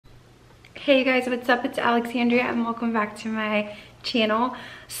Hey you guys, what's up? It's Alexandria and welcome back to my channel.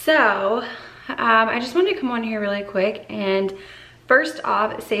 So I just wanted to come on here really quick and first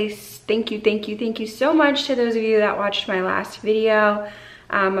off say thank you so much to those of you that watched my last video,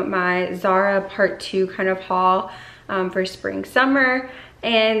 my Zara part 2 kind of haul for spring summer,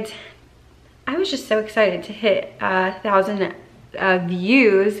 and I was just so excited to hit 1,000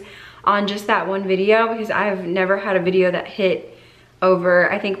 views on just that one video because I've never had a video that hit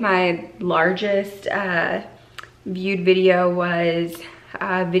over. I think my largest viewed video was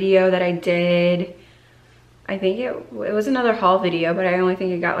a video that I did. I think it was another haul video, but I only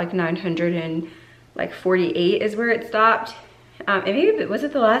think it got like 948 is where it stopped. Was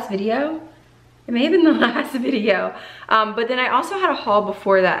it the last video? It may have been the last video. But then I also had a haul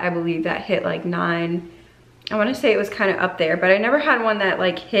before that, I believe, that hit like 9. I want to say it was kind of up there, but I never had one that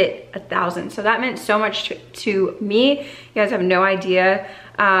like hit 1,000. So that meant so much to me. You guys have no idea.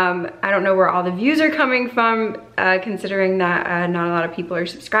 I don't know where all the views are coming from, considering that not a lot of people are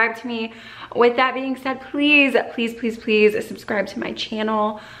subscribed to me. With that being said, please subscribe to my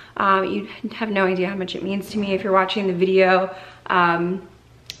channel. You have no idea how much it means to me if you're watching the video and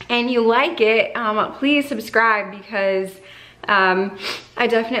you like it. Please subscribe because I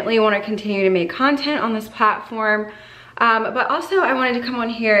definitely want to continue to make content on this platform. But also I wanted to come on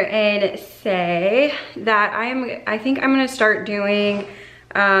here and say that I think I'm going to start doing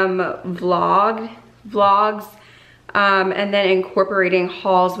vlogs and then incorporating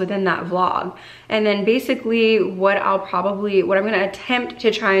hauls within that vlog. And then basically what I'm going to attempt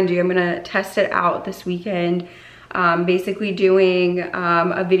to try and do, I'm going to test it out this weekend. Basically doing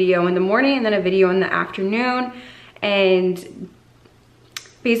a video in the morning and then a video in the afternoon. And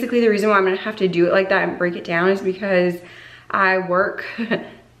basically the reason why I'm gonna have to do it like that and break it down is because I work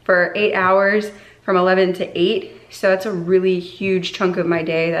for 8 hours from 11 to 8. So that's a really huge chunk of my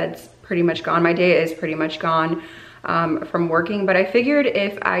day that's pretty much gone. My day is pretty much gone from working, but I figured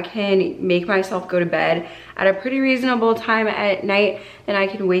if I can make myself go to bed at a pretty reasonable time at night, then I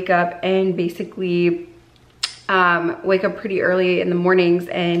can wake up and basically wake up pretty early in the mornings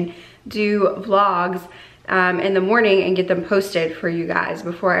and do vlogs in the morning and get them posted for you guys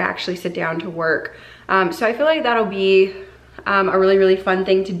before I actually sit down to work. So I feel like that'll be a really fun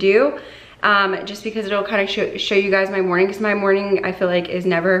thing to do, just because it'll kind of show you guys my morning, because my morning I feel like is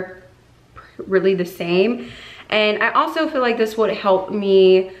never really the same. And I also feel like this would help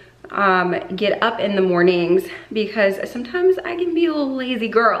me get up in the mornings, because sometimes I can be a little lazy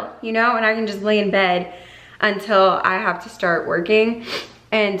girl, you know, and I can just lay in bed until I have to start working.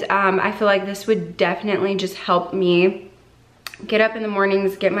 And I feel like this would definitely just help me get up in the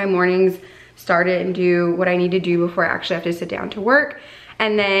mornings, get my mornings started and do what I need to do before I actually have to sit down to work.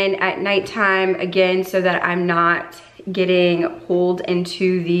 And then at nighttime, again, so that I'm not getting pulled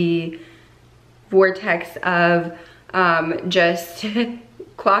into the vortex of just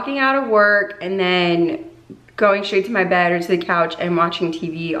clocking out of work and then going straight to my bed or to the couch and watching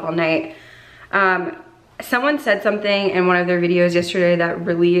TV all night. Someone said something in one of their videos yesterday that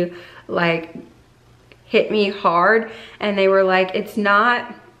really like hit me hard, and they were like,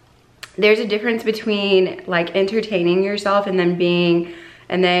 there's a difference between like entertaining yourself and then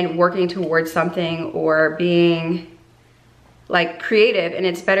working towards something or being like creative, and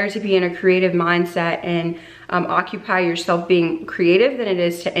it's better to be in a creative mindset and occupy yourself being creative than it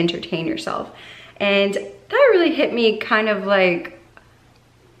is to entertain yourself. And that really hit me kind of like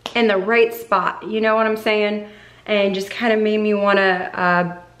in the right spot, you know what I'm saying? And just kind of made me want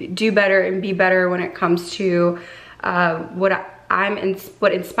to do better and be better when it comes to what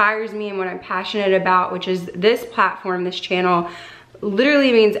inspires me and what I'm passionate about, which is this platform. This channel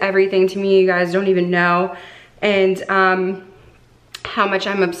literally means everything to me. You guys don't even know. And how much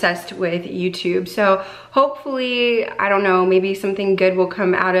I'm obsessed with YouTube. So hopefully, I don't know, maybe something good will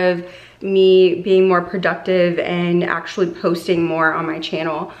come out of me being more productive and actually posting more on my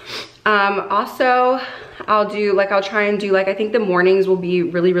channel. Also, I'll try and do like, I think the mornings will be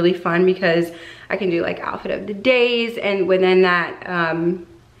really fun because I can do like outfit of the days, and within that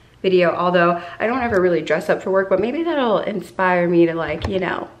video, although I don't ever really dress up for work, but maybe that'll inspire me to, like, you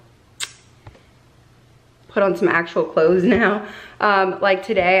know, put on some actual clothes now. Like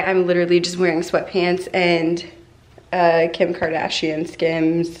today, I'm literally just wearing sweatpants and Kim Kardashian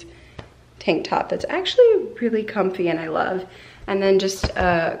Skims tank top that's actually really comfy and I love. And then just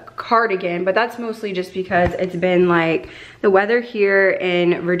a cardigan, but that's mostly just because it's been like, the weather here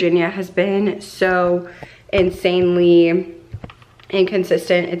in Virginia has been so insanely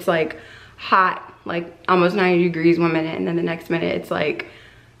inconsistent. It's like hot, like almost 90 degrees one minute, and then the next minute it's like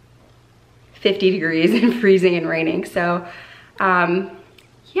 50 degrees and freezing and raining. So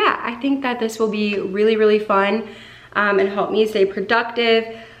yeah, I think that this will be really, really fun and help me stay productive.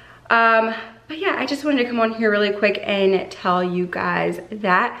 But yeah, I just wanted to come on here really quick and tell you guys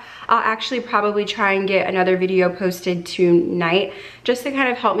that. I'll actually probably try and get another video posted tonight just to kind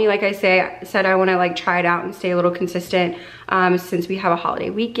of help me. Like I said, I want to like try it out and stay a little consistent since we have a holiday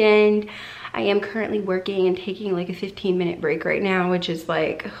weekend. I am currently working and taking like a 15-minute break right now, which is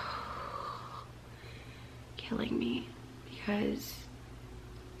like killing me because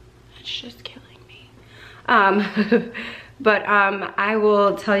it's just killing me. But I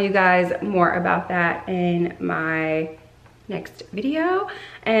will tell you guys more about that in my next video.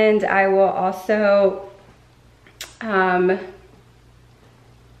 And I will also, yeah,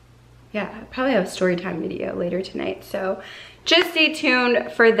 probably have a story time video later tonight. So just stay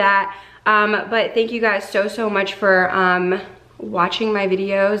tuned for that. But thank you guys so much for watching my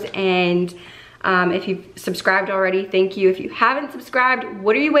videos. And if you've subscribed already, thank you. If you haven't subscribed,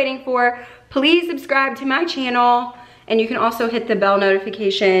 what are you waiting for? Please subscribe to my channel. And you can also hit the bell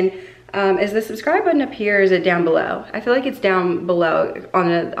notification. Is the subscribe button up here or is it down below? I feel like it's down below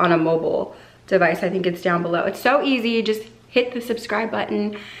on a mobile device. I think it's down below. It's so easy. Just hit the subscribe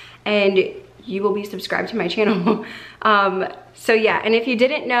button and you will be subscribed to my channel. So yeah, and if you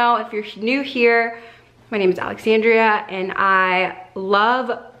didn't know, if you're new here, my name is Alexandria and I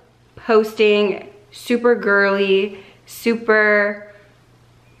love posting super girly, super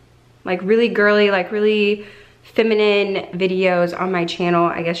like really girly, like really feminine videos on my channel,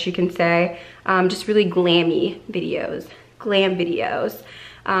 I guess you can say. Just really glammy videos, glam videos,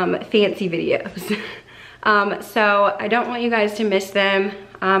 fancy videos. So I don't want you guys to miss them.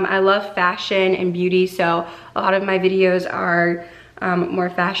 I love fashion and beauty, so a lot of my videos are more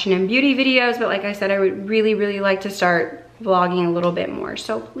fashion and beauty videos, but like I said, I would really like to start vlogging a little bit more.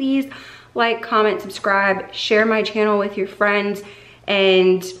 So please like, comment, subscribe, share my channel with your friends,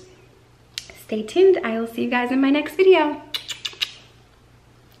 and stay tuned. I will see you guys in my next video.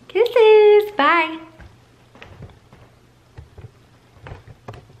 Kisses, bye.